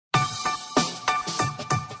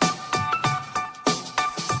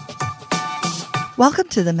Welcome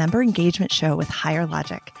to the Member Engagement Show with Higher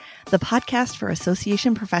Logic, the podcast for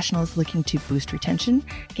association professionals looking to boost retention,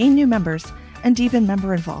 gain new members, and deepen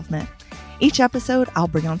member involvement. Each episode, I'll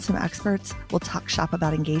bring on some experts, we'll talk shop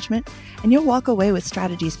about engagement, and you'll walk away with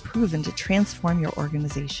strategies proven to transform your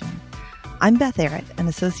organization. I'm Beth Arrett, an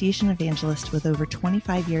association evangelist with over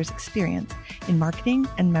 25 years experience in marketing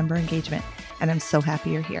and member engagement, and I'm so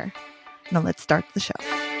happy you're here. Now let's start the show.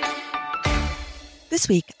 This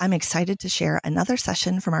week, I'm excited to share another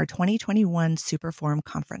session from our 2021 Superforum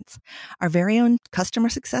Conference. Our very own Customer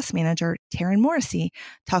Success Manager, Taryn Morrissey,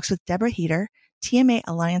 talks with Deborah Heater, TMA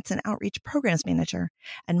Alliance and Outreach Programs Manager,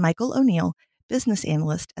 and Michael O'Neill, Business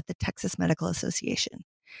Analyst at the Texas Medical Association.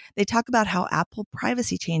 They talk about how Apple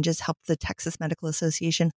privacy changes helped the Texas Medical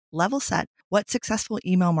Association level set what successful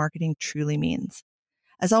email marketing truly means.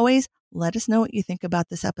 As always, let us know what you think about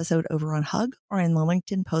this episode over on Hug or in the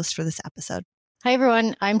LinkedIn post for this episode. Hi,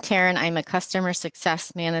 everyone. I'm Taryn. I'm a Customer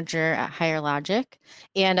Success Manager at Higher Logic,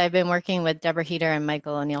 and I've been working with Deborah Heater and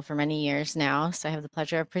Michael O'Neill for many years now, so I have the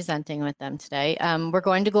pleasure of presenting with them today. We're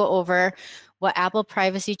going to go over what Apple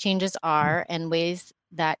privacy changes are and ways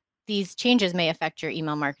that these changes may affect your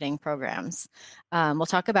email marketing programs. We'll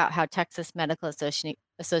talk about how Texas Medical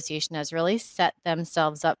Association has really set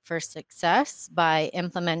themselves up for success by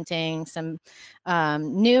implementing some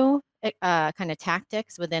new kind of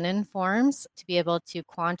tactics within Informs to be able to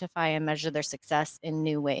quantify and measure their success in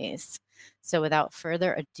new ways. So without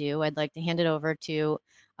further ado, I'd like to hand it over to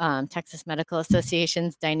Texas Medical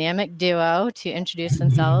Association's dynamic duo to introduce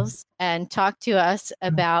themselves and talk to us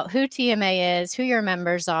about who TMA is, who your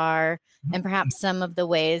members are, and perhaps some of the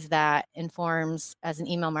ways that Informs as an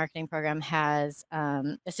email marketing program has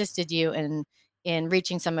assisted you in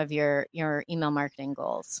reaching some of your email marketing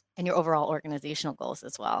goals and your overall organizational goals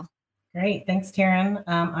as well. Great. Thanks, Taryn.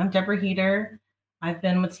 I'm Deborah Heater. I've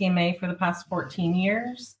been with TMA for the past 14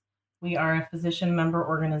 years. We are a physician member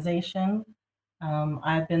organization.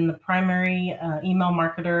 I've been the primary email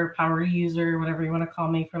marketer, power user, whatever you want to call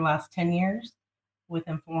me, for the last 10 years with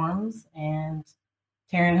Informs. And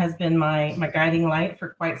Taryn has been my guiding light for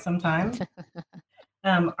quite some time.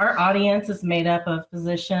 Our audience is made up of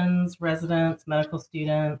physicians, residents, medical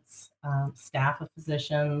students, staff of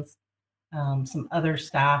physicians, some other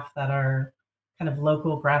staff that are kind of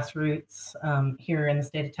local grassroots here in the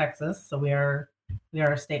state of Texas. So we are a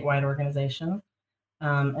statewide organization.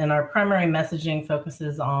 And our primary messaging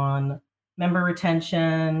focuses on member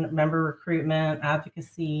retention, member recruitment,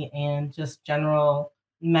 advocacy, and just general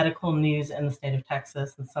medical news in the state of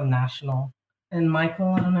Texas and some national. And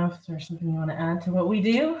Michael, I don't know if there's something you want to add to what we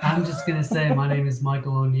do. I'm just going to say my name is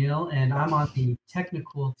Michael O'Neill, and I'm on the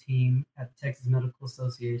technical team at the Texas Medical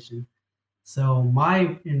Association. So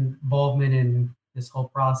my involvement in this whole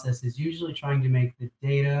process is usually trying to make the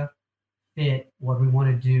data fit what we want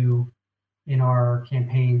to do in our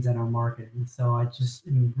campaigns and our marketing. So I just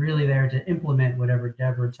am really there to implement whatever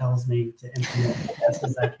Deborah tells me to implement as best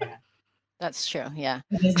as I can. That's true. Yeah.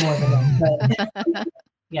 It is more than one, but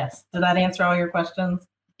yes. Did that answer all your questions?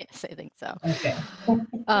 Yes, I think so. Okay.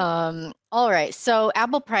 All right. So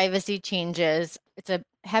Apple privacy changes. It's a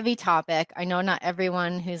heavy topic. I know not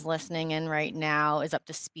everyone who's listening in right now is up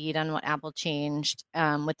to speed on what Apple changed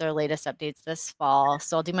with their latest updates this fall.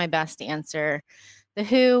 So I'll do my best to answer the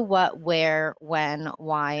who, what, where, when,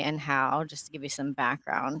 why, and how, just to give you some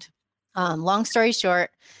background. Long story short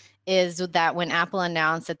is that when Apple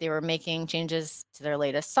announced that they were making changes to their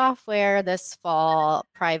latest software this fall,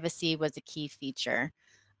 privacy was a key feature.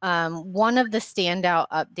 One of the standout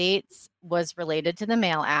updates was related to the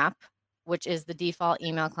Mail app, which is the default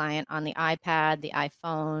email client on the iPad, the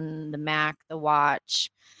iPhone, the Mac, the Watch.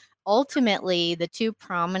 Ultimately, the two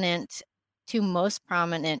most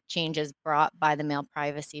prominent changes brought by the Mail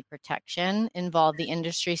privacy protection involve the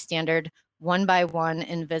industry standard 1x1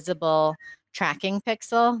 invisible tracking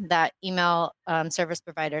pixel that email service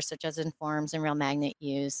providers such as Informs and Real Magnet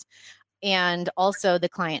use, and also the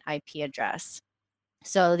client IP address.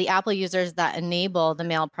 So the Apple users that enable the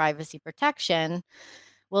Mail privacy protection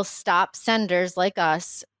will stop senders like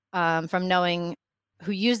us from knowing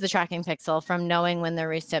who use the tracking pixel from knowing when their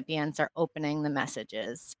recipients are opening the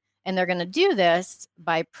messages. And they're going to do this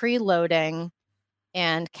by preloading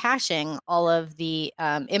and caching all of the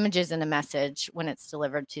images in a message when it's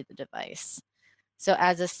delivered to the device. So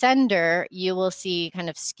as a sender, you will see kind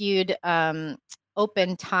of skewed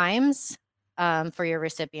open times for your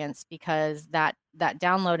recipients because that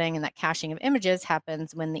downloading and that caching of images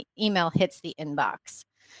happens when the email hits the inbox.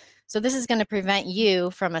 So this is going to prevent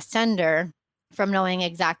you from a sender from knowing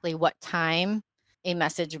exactly what time a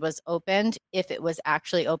message was opened, if it was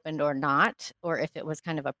actually opened or not, or if it was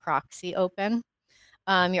kind of a proxy open.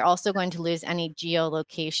 You're also going to lose any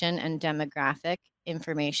geolocation and demographic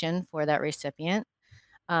information for that recipient,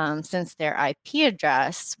 since their IP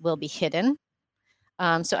address will be hidden.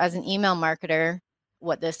 So as an email marketer,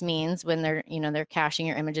 what this means when they're caching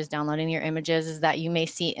your images, downloading your images, is that you may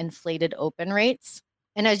see inflated open rates.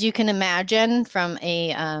 And as you can imagine from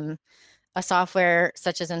a software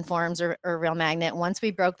such as Informs or Real Magnet, once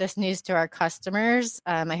we broke this news to our customers,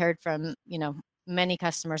 I heard from, many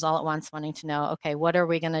customers all at once wanting to know, okay, what are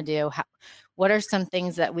we going to do? What are some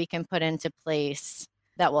things that we can put into place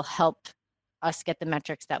that will help us get the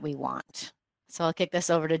metrics that we want? So I'll kick this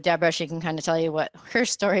over to Deborah. She can kind of tell you what her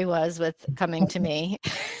story was with coming to me.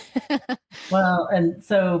 Well, and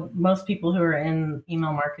so most people who are in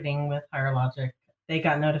email marketing with HireLogic, they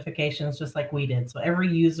got notifications just like we did. So every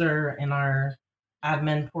user in our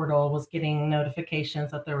admin portal was getting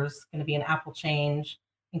notifications that there was going to be an Apple change,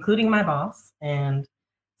 including my boss. And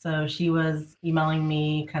so she was emailing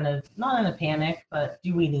me kind of not in a panic, but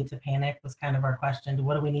do we need to panic was kind of our question.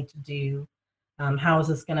 What do we need to do? How is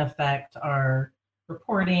this going to affect our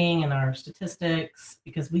reporting and our statistics?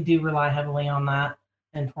 Because we do rely heavily on that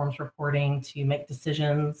Informs reporting to make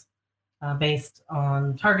decisions based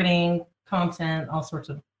on targeting, content, all sorts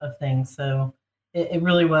of things. So it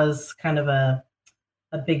really was kind of a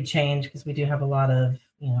big change because we do have a lot of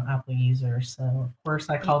Apple users. So of course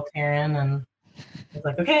I called Taryn and was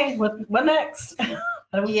like, okay, what next?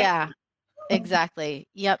 Yeah. Exactly.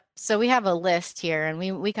 Yep. So we have a list here,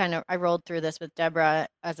 and I rolled through this with Deborah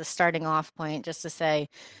as a starting off point, just to say,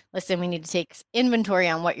 listen, we need to take inventory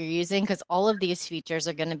on what you're using, because all of these features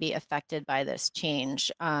are going to be affected by this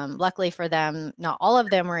change. Luckily for them, not all of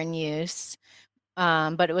them were in use,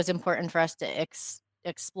 but it was important for us to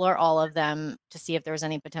explore all of them to see if there was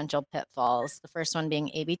any potential pitfalls. The first one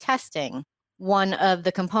being A/B testing. One of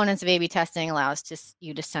the components of A/B testing allows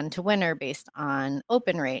you to send to winner based on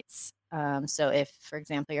open rates. So if, for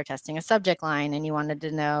example, you're testing a subject line and you wanted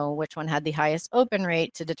to know which one had the highest open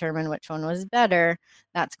rate to determine which one was better,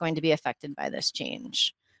 that's going to be affected by this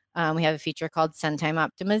change. We have a feature called send time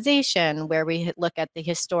optimization, where we look at the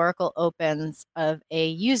historical opens of a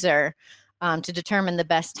user to determine the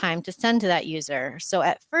best time to send to that user. So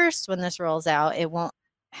at first, when this rolls out, it won't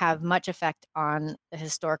have much effect on the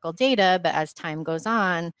historical data, but as time goes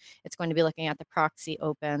on, it's going to be looking at the proxy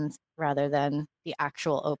opens rather than the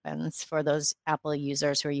actual opens for those Apple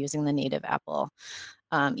users who are using the native Apple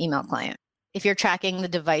email client. If you're tracking the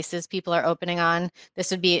devices people are opening on,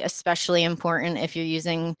 this would be especially important if you're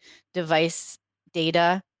using device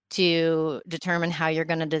data to determine how you're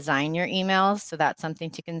going to design your emails. So that's something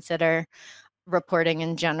to consider. Reporting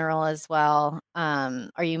in general as well.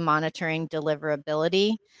 Are you monitoring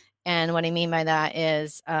deliverability? And what I mean by that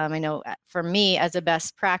is, I know for me as a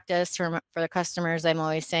best practice for the customers, I'm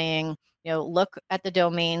always saying, look at the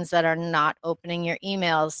domains that are not opening your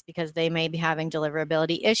emails because they may be having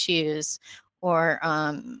deliverability issues or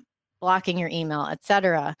blocking your email,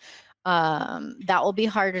 etc. That will be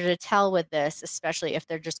harder to tell with this, especially if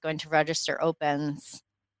they're just going to register opens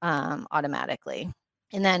automatically.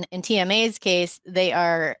 And then in TMA's case, they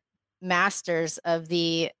are masters of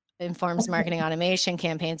the Informs marketing automation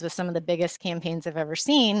campaigns with some of the biggest campaigns I've ever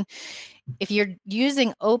seen. If you're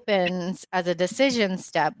using opens as a decision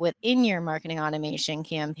step within your marketing automation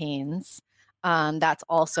campaigns, that's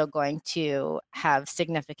also going to have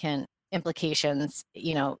significant implications,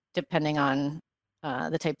 depending on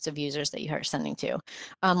the types of users that you are sending to.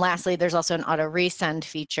 Lastly, there's also an auto resend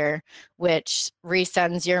feature, which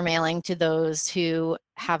resends your mailing to those who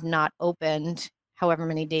have not opened however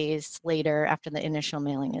many days later after the initial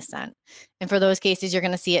mailing is sent. And for those cases, you're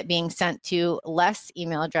going to see it being sent to less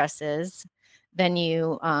email addresses than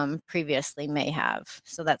you previously may have.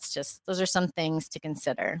 So those are some things to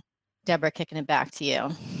consider. Deborah, kicking it back to you.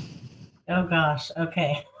 Oh gosh,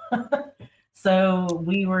 okay. So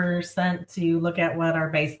we were sent to look at what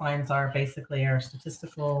our baselines are, basically our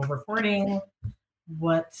statistical reporting,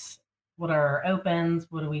 what are our opens,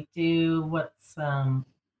 what do we do, what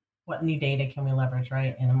new data can we leverage,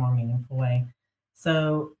 right, in a more meaningful way.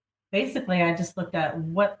 So basically, I just looked at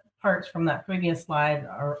what parts from that previous slide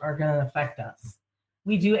are going to affect us.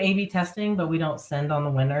 We do A/B testing, but we don't send on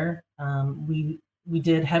the winner. We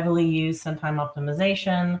did heavily use send time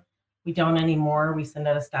optimization. We don't anymore. We send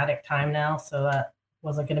at a static time now, so that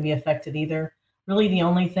wasn't going to be affected either. Really, the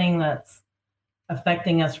only thing that's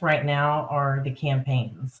affecting us right now are the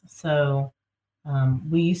campaigns. So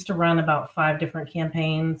we used to run about 5 different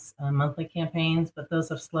campaigns, monthly campaigns, but those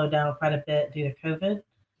have slowed down quite a bit due to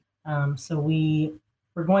COVID. So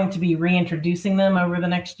we're going to be reintroducing them over the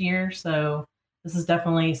next year. So this is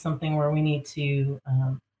definitely something where we need to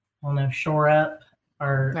shore up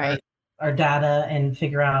our data and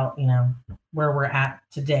figure out, where we're at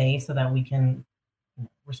today so that we can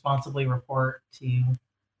responsibly report to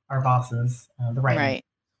our bosses the right.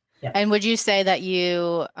 Yeah. And would you say that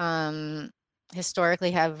you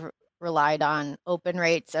historically have relied on open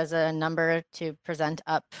rates as a number to present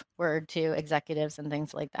upward to executives and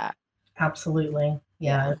things like that? Absolutely.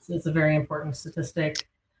 Yeah. It's a very important statistic.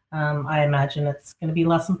 I imagine it's going to be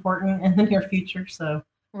less important in the near future. So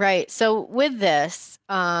right. So with this,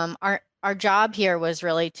 our job here was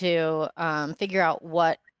really to figure out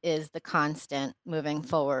what is the constant moving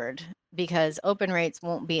forward, because open rates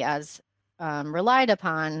won't be as relied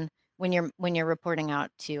upon when you're reporting out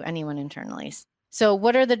to anyone internally. So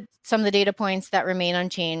what are some of the data points that remain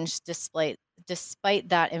unchanged despite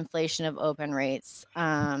that inflation of open rates?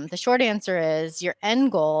 The short answer is your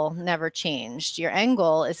end goal never changed. Your end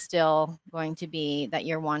goal is still going to be that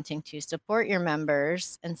you're wanting to support your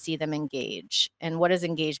members and see them engage. And what does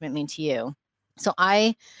engagement mean to you? So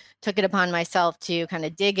I took it upon myself to kind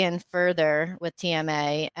of dig in further with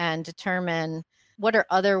TMA and determine what are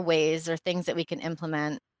other ways or things that we can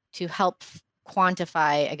implement to help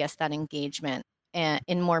quantify, I guess, that engagement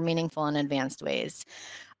in more meaningful and advanced ways.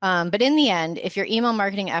 But in the end, if your email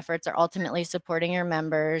marketing efforts are ultimately supporting your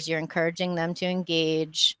members, you're encouraging them to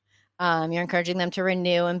engage, you're encouraging them to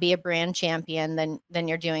renew and be a brand champion, then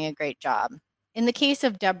you're doing a great job. In the case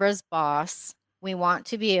of Deborah's boss, we want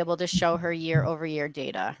to be able to show her year-over-year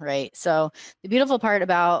data, right? So the beautiful part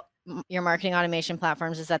about your marketing automation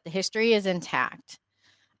platforms is that the history is intact.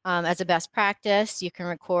 As a best practice, you can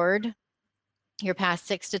record your past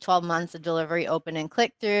 6 to 12 months of delivery, open and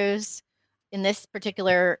click-throughs. In this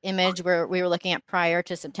particular image, where we were looking at prior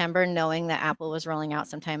to September, knowing that Apple was rolling out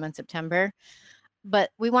sometime in September. But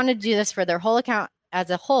we wanted to do this for their whole account as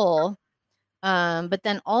a whole. But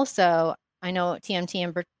then also, I know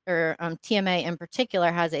TMA in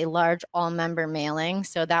particular has a large all-member mailing,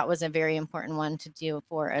 so that was a very important one to do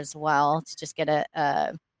for as well, to just get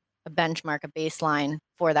a benchmark, a baseline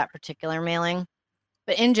for that particular mailing.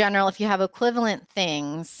 But in general, if you have equivalent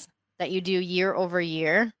things that you do year over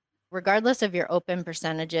year, regardless of your open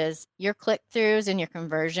percentages, your click-throughs and your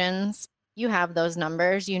conversions, you have those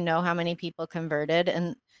numbers, you know how many people converted,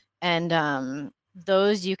 and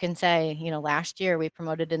those you can say, last year we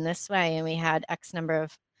promoted in this way and we had X number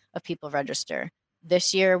of people register.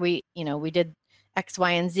 This year we did X,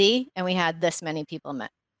 Y, and Z and we had this many people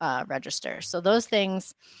register. So those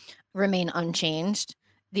things remain unchanged.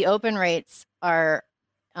 The open rates are,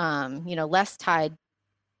 less tied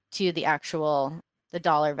to the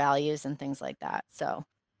dollar values and things like that. So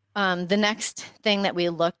the next thing that we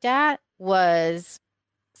looked at was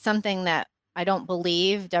something that I don't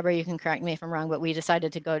believe, Deborah, you can correct me if I'm wrong, but we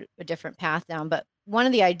decided to go a different path down. But one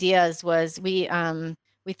of the ideas was we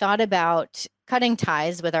thought about cutting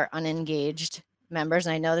ties with our unengaged members.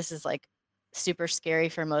 And I know this is like super scary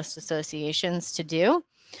for most associations to do,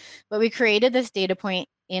 but we created this data point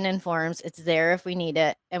in Informs. It's there if we need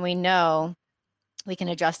it, and we know we can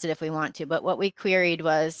adjust it if we want to. But what we queried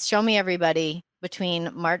was, show me everybody between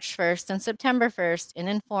March 1st and September 1st in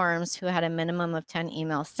Informs who had a minimum of 10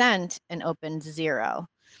 emails sent and opened 0.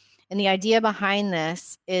 And the idea behind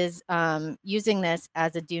this is using this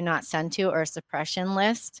as a do not send to or a suppression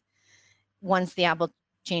list once the Apple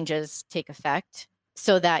changes take effect,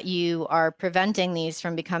 so that you are preventing these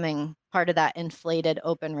from becoming part of that inflated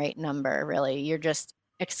open rate number. Really, you're just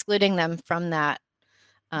excluding them from that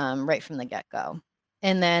right from the get-go.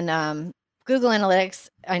 And then Google Analytics,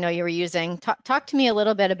 I know you were using. Talk to me a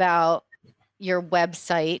little bit about your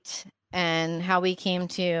website and how we came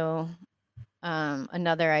to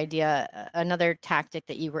another idea, another tactic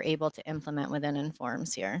that you were able to implement within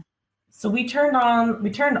Informs here. So we turned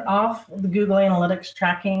off the Google Analytics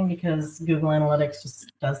tracking because Google Analytics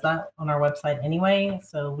just does that on our website anyway.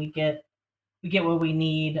 So we get what we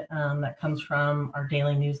need that comes from our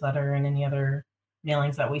daily newsletter and any other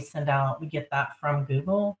mailings that we send out. We get that from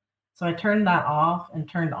Google. So I turned that off and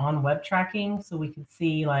turned on web tracking so we could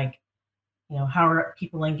see how are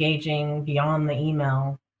people engaging beyond the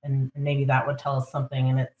email, and maybe that would tell us something.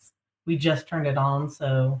 And we just turned it on,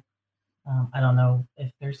 so I don't know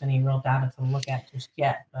if there's any real data to look at just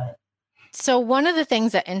yet. But so one of the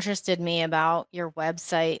things that interested me about your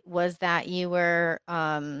website was that you were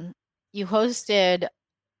you hosted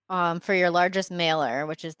for your largest mailer,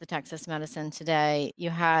 which is the Texas Medicine Today, you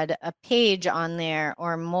had a page on there,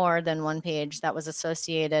 or more than one page, that was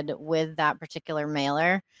associated with that particular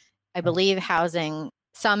mailer, I believe housing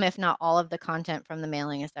some, if not all, of the content from the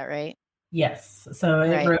mailing. Is that right? Yes. So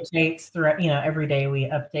it rotates throughout, every day we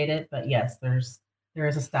update it, but yes, there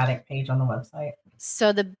is a static page on the website.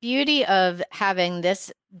 So the beauty of having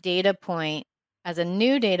this data point as a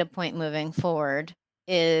new data point moving forward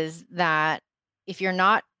is that if you're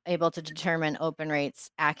not able to determine open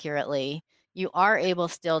rates accurately, you are able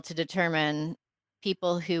still to determine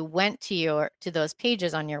people who went to those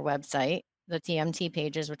pages on your website, the TMT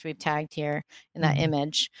pages, which we've tagged here in that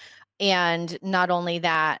image. And not only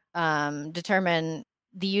that, determine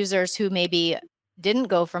the users who maybe didn't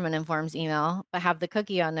go from an Informs email, but have the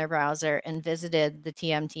cookie on their browser and visited the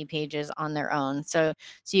TMT pages on their own. So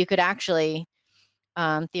you could actually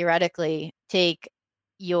theoretically take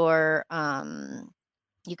your,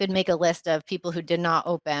 you could make a list of people who did not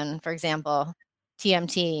open, for example,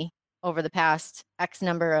 TMT over the past X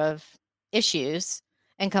number of issues,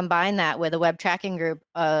 and combine that with a web tracking group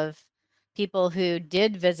of people who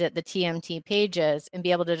did visit the TMT pages and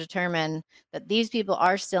be able to determine that these people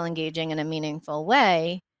are still engaging in a meaningful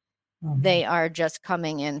way. They are just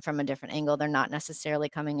coming in from a different angle. They're not necessarily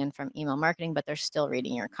coming in from email marketing, but they're still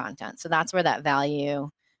reading your content. So that's where that value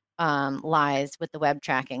lies with the web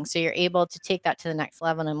tracking. So you're able to take that to the next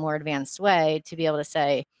level in a more advanced way to be able to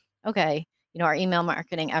say, okay, our email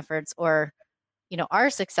marketing efforts are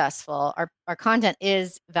successful, our content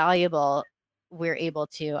is valuable. We're able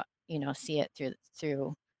to, see it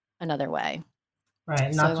through another way.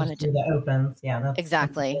 Right. So Not just through the opens. Yeah.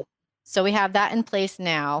 Exactly. So we have that in place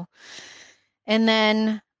now. And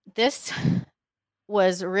then this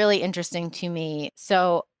was really interesting to me.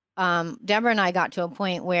 So Deborah and I got to a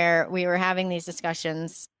point where we were having these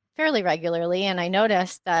discussions fairly regularly, and I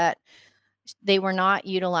noticed that they were not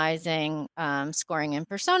utilizing scoring and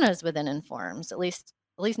personas within Informs, at least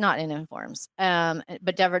not in Informs.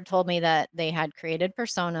 But Deborah told me that they had created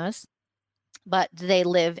personas, but they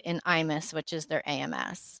live in IMIS, which is their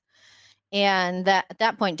AMS. And at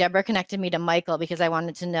that point, Deborah connected me to Michael because I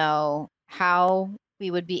wanted to know how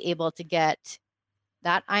we would be able to get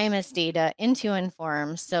that IMS data into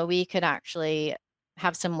Informs so we could actually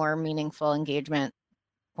have some more meaningful engagement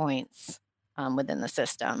points within the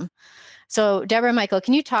system. So Deborah and Michael,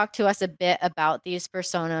 can you talk to us a bit about these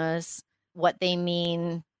personas, what they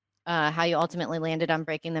mean, how you ultimately landed on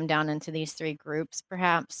breaking them down into these three groups,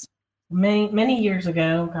 perhaps? Many years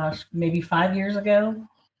ago, gosh, maybe 5 years ago,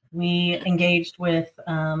 we engaged with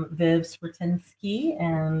Viv Swertinsky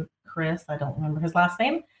and Chris, I don't remember his last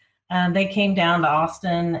name. They came down to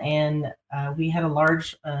Austin, and we had a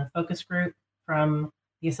large focus group from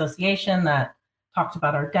the association that talked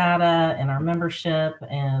about our data and our membership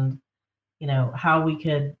and, how we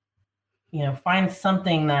could, find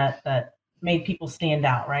something that made people stand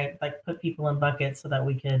out, right? Like put people in buckets so that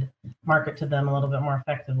we could market to them a little bit more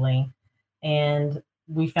effectively. And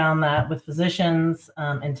we found that with physicians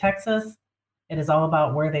in Texas, it is all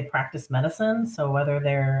about where they practice medicine. So whether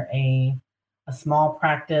they're a small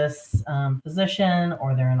practice physician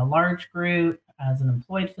or they're in a large group as an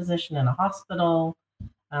employed physician in a hospital,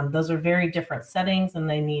 those are very different settings and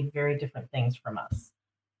they need very different things from us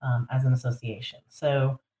as an association.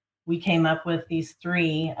 So we came up with these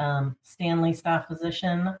three. Stanley staff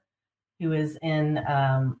physician, who is in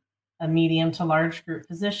a medium to large group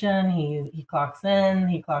physician. He clocks in,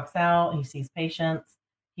 he clocks out, he sees patients.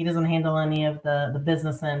 He doesn't handle any of the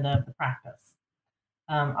business end of the practice.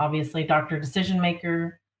 Obviously, doctor decision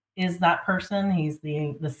maker is that person. He's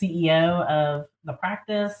the CEO of the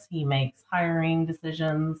practice. He makes hiring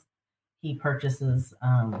decisions. He purchases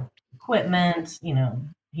equipment.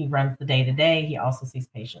 He runs the day-to-day. He also sees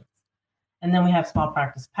patients. And then we have small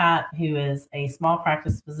practice Pat, who is a small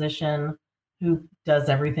practice physician who does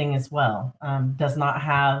everything as well. Does not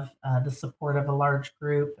have the support of a large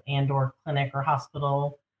group and or clinic or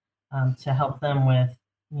hospital to help them with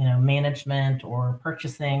management or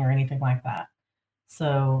purchasing or anything like that.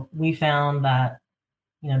 So we found that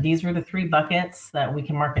these were the three buckets that we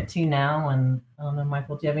can market to now. And I don't know,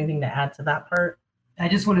 Michael, do you have anything to add to that part? I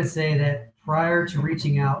just want to say that prior to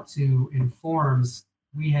reaching out to Informs,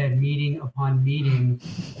 we had meeting upon meeting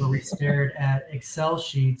where we stared at Excel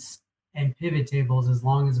sheets and pivot tables as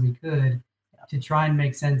long as we could to try and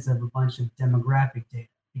make sense of a bunch of demographic data,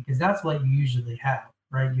 because that's what you usually have,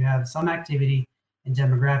 right? You have some activity and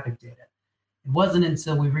demographic data. It wasn't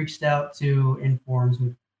until we reached out to Informs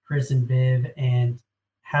with Chris and Viv and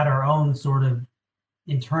had our own sort of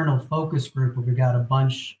internal focus group where we got a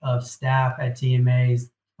bunch of staff at TMAs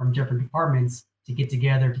from different departments to get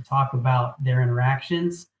together to talk about their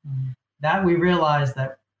interactions, that we realized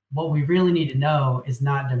that what we really need to know is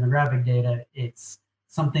not demographic data, it's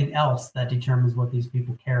something else that determines what these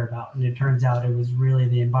people care about. And it turns out it was really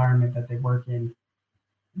the environment that they work in.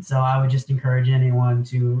 So I would just encourage anyone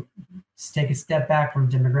to take a step back from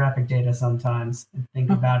demographic data sometimes and think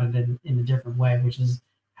about it in a different way, which is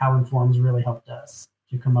how Informs really helped us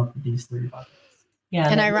to come up with these 3 buckets. Yeah,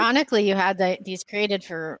 and ironically, you had these created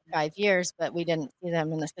for 5 years, but we didn't see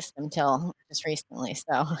them in the system till just recently.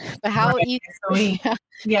 So, but how right. you? So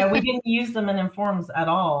we didn't use them in Informs at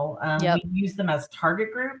all. Yep. We used them as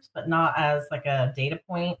target groups, but not as like a data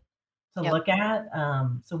point to look at.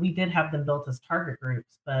 So we did have them built as target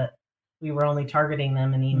groups, but we were only targeting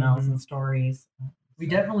them in emails and stories. We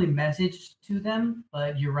definitely messaged to them,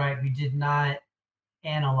 but you're right, we did not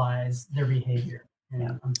analyze their behavior.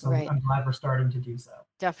 And I'm glad we're starting to do so.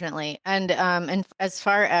 Definitely. And as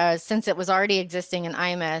far as, since it was already existing in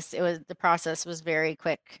IMIS, the process was very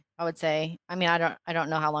quick, I would say. I mean, I don't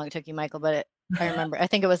know how long it took you, Michael, but I remember, I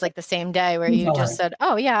think it was like the same day where you just said,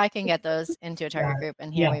 oh yeah, I can get those into a target group.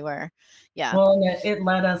 And here we were. Yeah. Well, it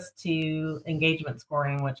led us to engagement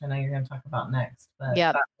scoring, which I know you're going to talk about next, but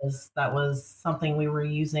that was something we were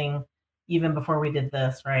using even before we did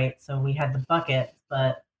this, right? So we had the bucket,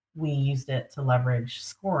 but we used it to leverage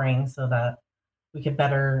scoring so that we could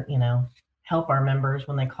better, help our members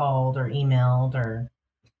when they called or emailed or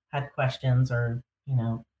had questions or,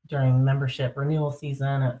 during membership renewal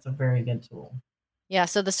season. It's a very good tool. Yeah,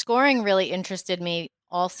 so the scoring really interested me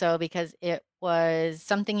also because it was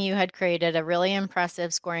something you had created, a really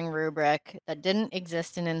impressive scoring rubric that didn't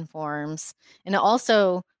exist in Informs. And it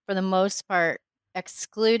also, for the most part,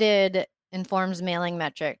 excluded Informs mailing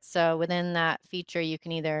metrics. So within that feature, you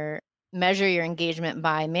can either measure your engagement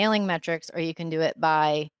by mailing metrics or you can do it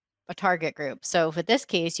by a target group. So for this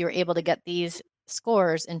case, you were able to get these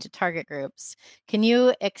scores into target groups. Can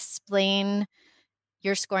you explain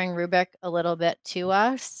your scoring rubric a little bit to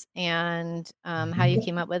us and how you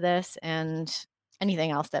came up with this and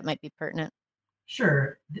anything else that might be pertinent?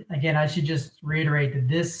 Sure. Again, I should just reiterate that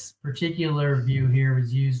this particular view here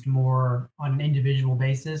was used more on an individual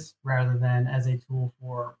basis rather than as a tool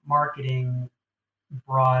for marketing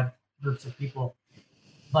broad groups of people.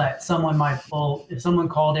 But someone might if someone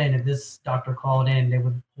called in, if this doctor called in, they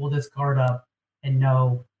would pull this card up and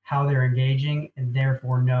know how they're engaging and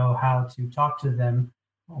therefore know how to talk to them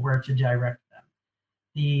or where to direct them.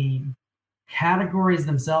 The categories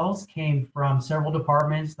themselves came from several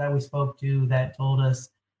departments that we spoke to that told us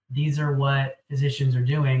these are what physicians are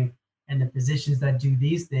doing, and the physicians that do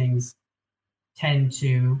these things tend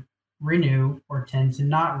to renew or tend to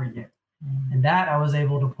not renew. And that I was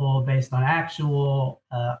able to pull based on actual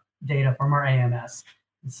data from our AMS.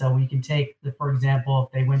 And so we can take, for example,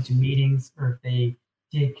 if they went to meetings or if they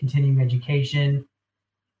did continuing education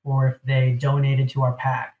or if they donated to our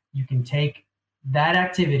PAC, you can take that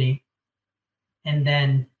activity and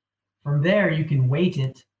then from there you can weight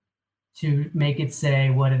it to make it say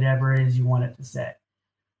whatever it is you want it to say.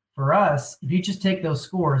 For us, if you just take those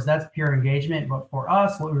scores, that's pure engagement. But for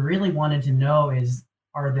us, what we really wanted to know is,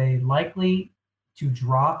 are they likely to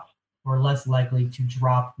drop or less likely to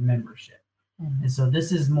drop membership? Mm-hmm. And so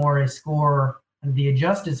this is more a score, and the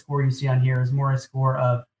adjusted score you see on here is more a score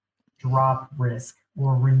of drop risk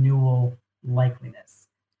or renewal likeliness.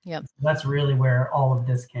 Yep. So that's really where all of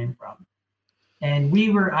this came from. And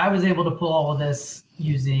I was able to pull all of this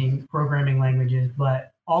using programming languages,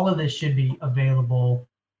 but all of this should be available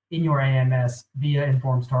in your AMS via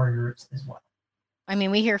Informs target groups as well. I mean,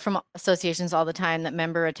 we hear from associations all the time that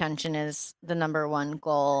member retention is the number one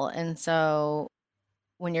goal. And so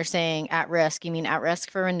when you're saying at risk, you mean at risk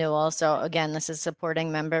for renewal. So again, this is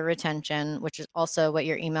supporting member retention, which is also what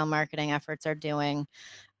your email marketing efforts are doing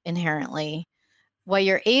inherently. What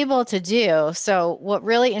you're able to do, so what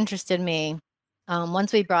really interested me,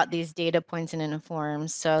 once we brought these data points in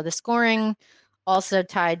Informs, so the scoring also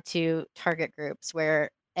tied to target groups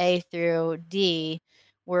where A through D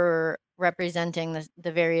were representing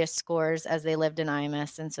the various scores as they lived in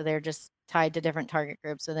IMIS. And so they're just tied to different target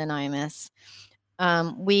groups within IMIS.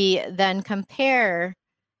 We then compare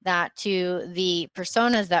that to the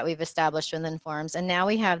personas that we've established within Informs. And now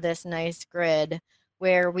we have this nice grid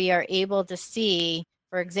where we are able to see,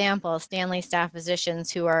 for example, Stanley staff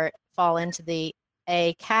physicians who fall into the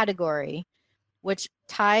A category, which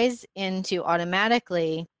ties into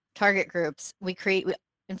automatically target groups.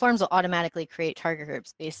 Informs will automatically create target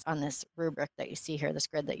groups based on this rubric that you see here, this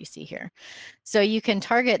grid that you see here. So you can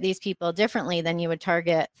target these people differently than you would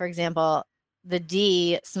target, for example, the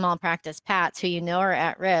D small practice PATs who you know are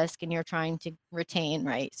at risk and you're trying to retain,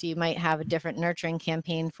 right? So you might have a different nurturing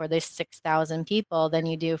campaign for these 6,000 people than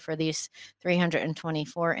you do for these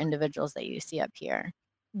 324 individuals that you see up here.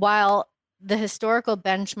 While the historical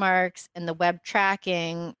benchmarks and the web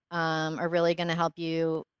tracking are really going to help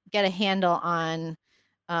you get a handle on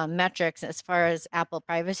metrics as far as Apple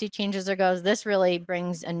privacy changes goes, this really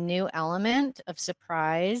brings a new element of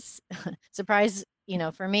surprise. Surprise,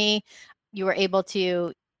 for me, you were able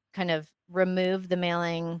to kind of remove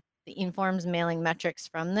the Informs mailing metrics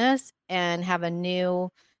from this and have a new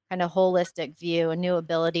kind of holistic view, a new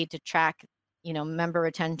ability to track, member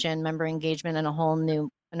retention, member engagement in a whole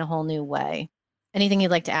new way. Anything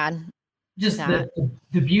you'd like to add? Just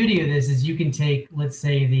the beauty of this is you can take, let's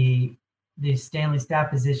say, the Stanley staff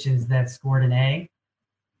positions that scored an A,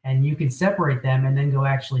 and you can separate them and then go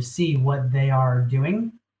actually see what they are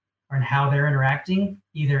doing and how they're interacting,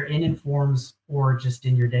 either in Informs or just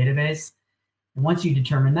in your database. And once you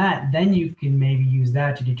determine that, then you can maybe use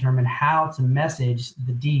that to determine how to message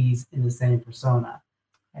the Ds in the same persona.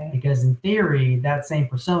 Okay. Because in theory, that same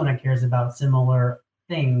persona cares about similar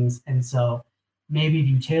things. And so maybe if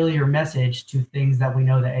you tailor your message to things that we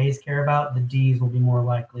know the A's care about, the D's will be more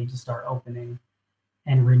likely to start opening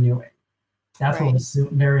and renewing. That's right. What was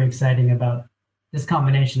very exciting about this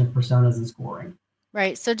combination of personas and scoring.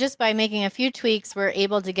 Right. So just by making a few tweaks, we're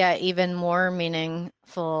able to get even more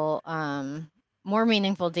meaningful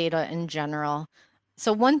data in general.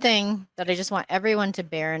 So one thing that I just want everyone to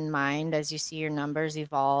bear in mind as you see your numbers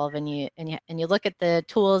evolve and you look at the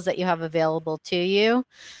tools that you have available to you,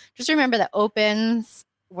 just remember that opens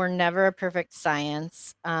were never a perfect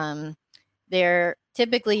science. They're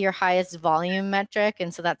typically your highest volume metric,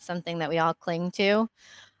 and so that's something that we all cling to.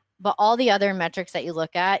 But all the other metrics that you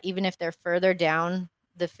look at, even if they're further down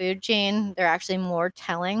the food chain, they're actually more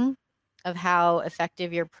telling of how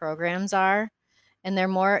effective your programs are. And they're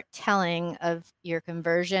more telling of your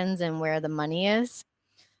conversions and where the money is.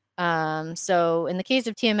 So in the case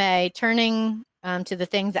of TMA, turning to the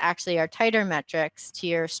things that actually are tighter metrics, to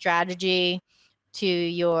your strategy, to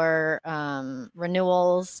your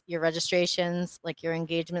renewals, your registrations, like your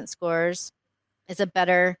engagement scores, is a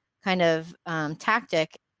better kind of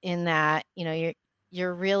tactic in that,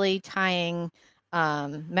 you're really tying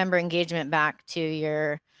member engagement back to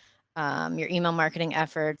your email marketing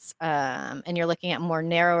efforts, and you're looking at more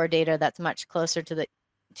narrower data that's much closer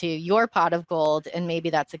to your pot of gold, and maybe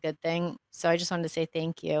that's a good thing. So I just wanted to say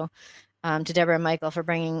thank you to Deborah and Michael for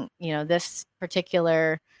bringing this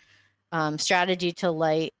particular strategy to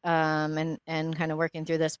light, and kind of working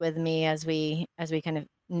through this with me as we kind of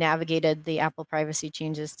navigated the Apple privacy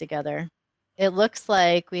changes together. It looks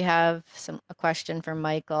like we have a question from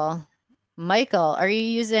Michael. Michael, are you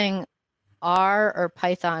using R or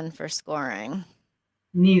Python for scoring?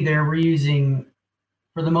 Neither. We're using,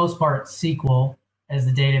 for the most part, SQL as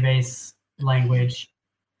the database language.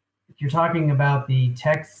 If you're talking about the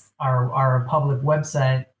text, our public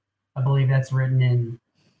website, I believe that's written in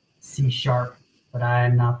C#, but I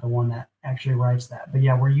am not the one that actually writes that. But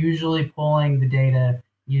yeah, we're usually pulling the data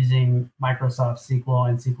using Microsoft SQL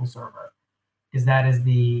and SQL Server, because that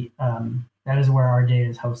is where our data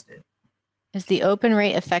is hosted. Is the open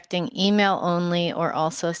rate affecting email only or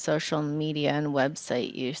also social media and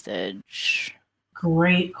website usage?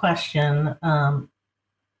 Great question.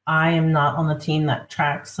 I am not on the team that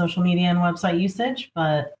tracks social media and website usage,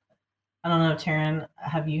 but I don't know, Taryn,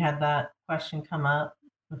 have you had that question come up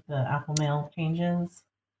with the Apple Mail changes?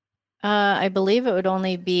 I believe it would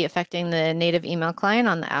only be affecting the native email client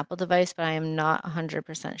on the Apple device, but I am not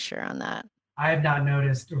 100% sure on that. I have not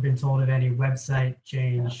noticed or been told of any website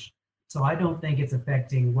change. So I don't think it's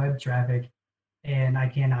affecting web traffic, and I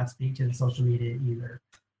cannot speak to the social media either.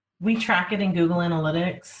 We track it in Google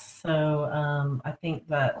Analytics, so I think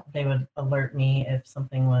that they would alert me if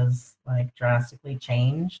something was like drastically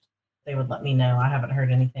changed. They would let me know. I haven't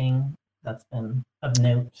heard anything that's been of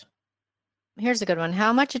note. Here's a good one.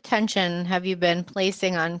 How much attention have you been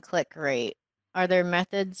placing on click rate? Are there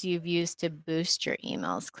methods you've used to boost your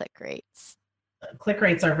emails click rates? Click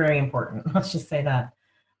rates are very important. Let's just say that.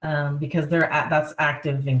 Because that's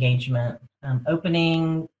active engagement.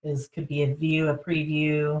 Opening could be a view, a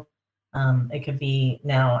preview. It could be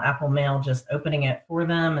now Apple Mail just opening it for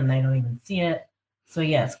them and they don't even see it. So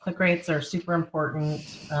yes, click rates are super important.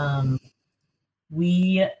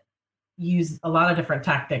 We use a lot of different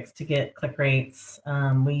tactics to get click rates.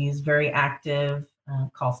 We use very active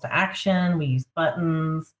calls to action. We use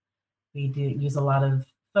buttons. We do use a lot of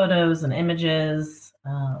photos and images,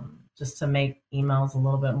 just to make emails a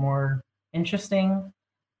little bit more interesting.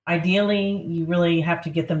 Ideally, you really have to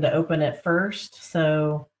get them to open it first.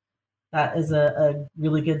 So that is a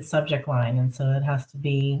really good subject line. And so it has to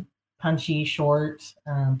be punchy, short,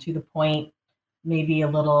 to the point, maybe a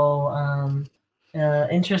little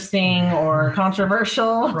interesting or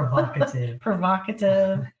controversial. Provocative.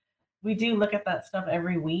 Provocative. We do look at that stuff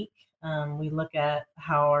every week. We look at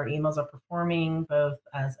how our emails are performing, both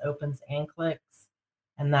as opens and clicks,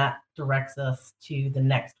 and that directs us to the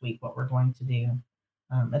next week, what we're going to do.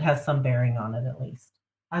 It has some bearing on it, at least.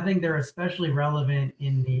 I think they're especially relevant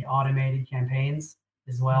in the automated campaigns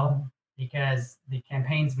as well, because the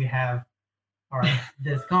campaigns we have are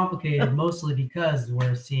this complicated mostly because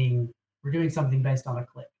we're doing something based on a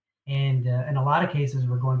click. And in a lot of cases,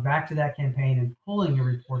 we're going back to that campaign and pulling a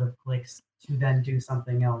report of clicks to then do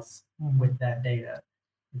something else with that data.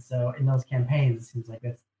 And so in those campaigns, it seems like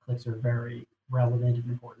clicks are very relevant and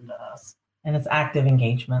important to us. And it's active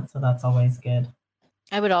engagement, so that's always good.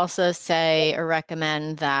 I would also say or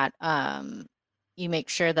recommend that you make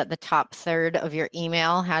sure that the top third of your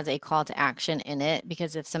email has a call to action in it,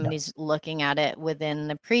 because if somebody's looking at it within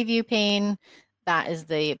the preview pane, that is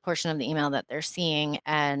the portion of the email that they're seeing,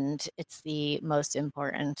 and it's the most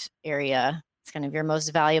important area. It's kind of your most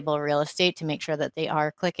valuable real estate to make sure that they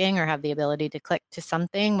are clicking or have the ability to click to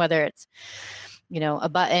something, whether it's, a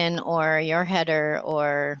button or your header,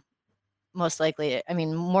 or most likely,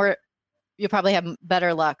 you'll probably have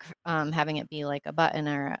better luck having it be like a button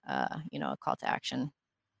or a call to action.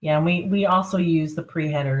 Yeah, and we also use the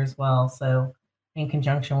pre-header as well. So in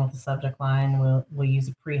conjunction with the subject line, we'll use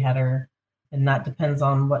a pre-header, and that depends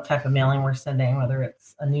on what type of mailing we're sending, whether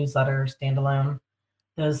it's a newsletter, standalone.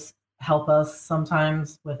 Those help us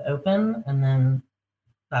sometimes with open, and then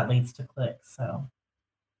that leads to clicks. So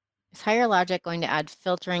is Higher Logic going to add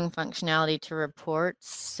filtering functionality to reports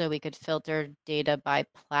so we could filter data by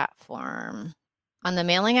platform? On the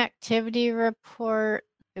mailing activity report,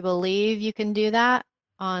 I believe you can do that.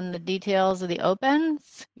 On the details of the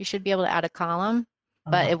opens, you should be able to add a column,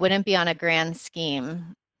 but it wouldn't be on a grand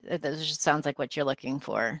scheme. That just sounds like what you're looking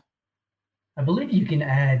for. I believe you can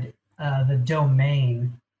add the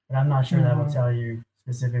domain, but I'm not sure that will tell you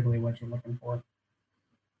specifically what you're looking for.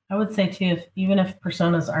 I would say too, even if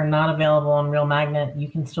personas are not available on Real Magnet, you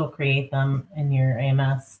can still create them in your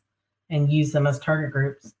AMS and use them as target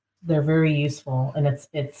groups. They're very useful, and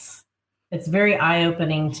it's very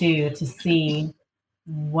eye-opening too to see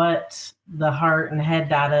what the heart and head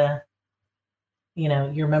data,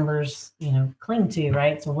 your members, cling to,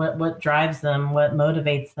 right? So what drives them, what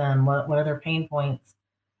motivates them, what are their pain points?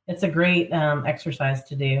 It's a great exercise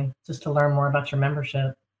to do, just to learn more about your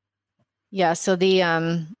membership. Yeah, so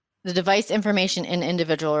the device information in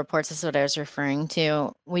individual reports is what I was referring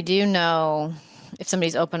to. We do know if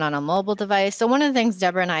somebody's open on a mobile device. So one of the things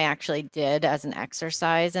Deborah and I actually did as an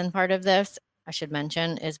exercise and part of this, I should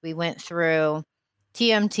mention, is we went through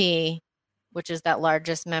TMT, which is that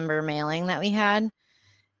largest member mailing that we had.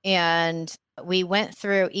 And we went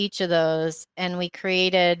through each of those, and we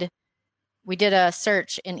did a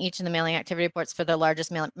search in each of the mailing activity reports for the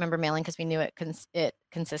largest member mailing, because we knew it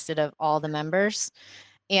consisted of all the members.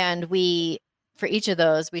 And for each of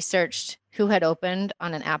those, we searched who had opened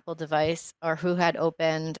on an Apple device or who had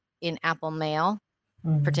opened in Apple Mail,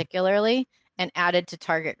 particularly, and added to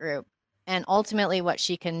target group. And ultimately what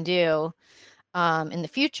she can do in the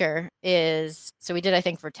future is, so we did, I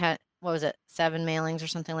think, for 7 mailings or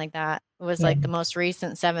something like that. It was like the most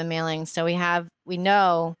recent 7 mailings. So we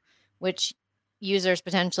know which users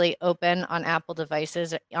potentially open on Apple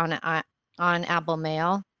devices on Apple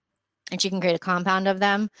Mail, and she can create a compound of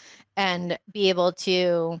them and be able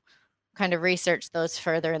to kind of research those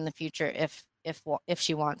further in the future if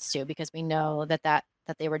she wants to, because we know that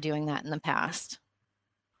they were doing that in the past.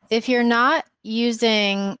 If you're not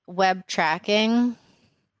using web tracking,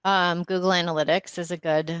 Google Analytics is a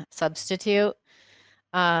good substitute.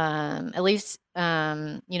 At least,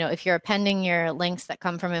 if you're appending your links that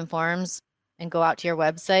come from Informs and go out to your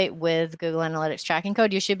website with Google Analytics tracking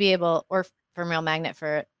code, you should be able, or from Real Magnet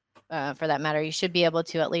for that matter, you should be able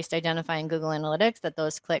to at least identify in Google Analytics that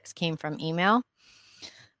those clicks came from email,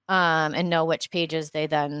 and know which pages they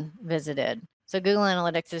then visited. So Google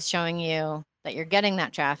Analytics is showing you that you're getting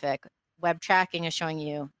that traffic. Web tracking is showing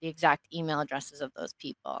you the exact email addresses of those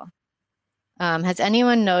people. Has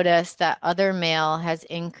anyone noticed that other mail has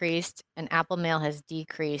increased and Apple Mail has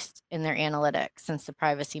decreased in their analytics since the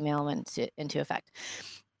privacy mail went into effect?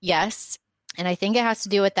 Yes. And I think it has to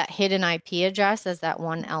do with that hidden IP address as that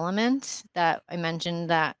one element that I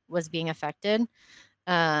mentioned that was being affected.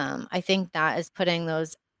 I think that is putting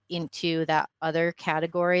those into that other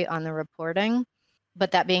category on the reporting.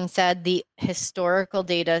 But that being said, the historical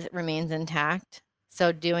data remains intact.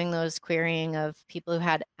 So doing those querying of people who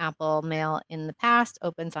had Apple Mail in the past,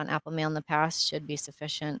 opens on Apple Mail in the past, should be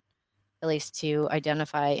sufficient, at least to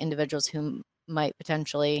identify individuals who might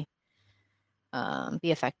potentially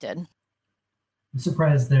be affected. I'm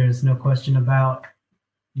surprised there's no question about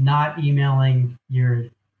not emailing your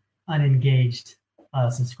unengaged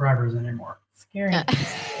subscribers anymore. Scary.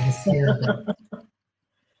 It's scary.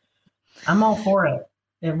 I'm all for it.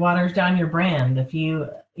 It waters down your brand. If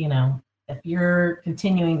if you're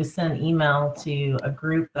continuing to send email to a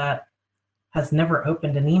group that has never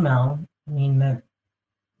opened an email, I mean,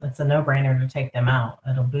 that's a no-brainer to take them out.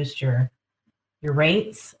 It'll boost your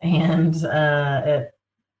rates, and they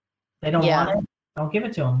don't want it. Don't give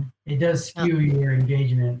it to them. It does skew your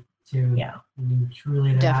engagement to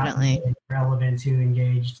truly Definitely not relevant to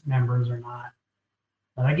engaged members or not.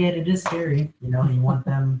 But I get it is scary. You want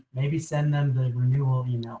them, maybe send them the renewal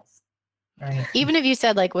emails. Right. Even if you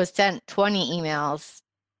said was sent 20 emails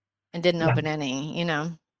and didn't open any,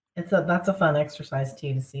 That's a fun exercise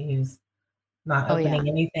too, to see who's not opening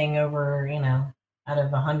anything over, out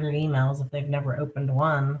of 100 emails, if they've never opened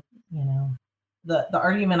one. The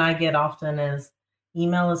argument I get often is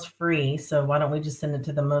email is free, so why don't we just send it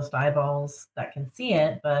to the most eyeballs that can see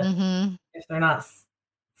it? But if they're not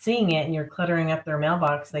seeing it and you're cluttering up their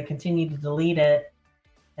mailbox, they continue to delete it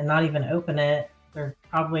and not even open it. They're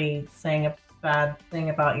probably saying a bad thing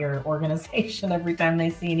about your organization every time they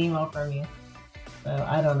see an email from you. So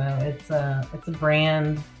I don't know. It's a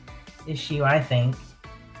brand issue, I think.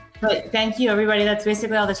 But thank you, everybody. That's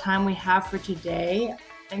basically all the time we have for today.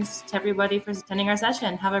 Thanks to everybody for attending our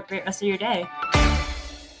session. Have a great rest of your day.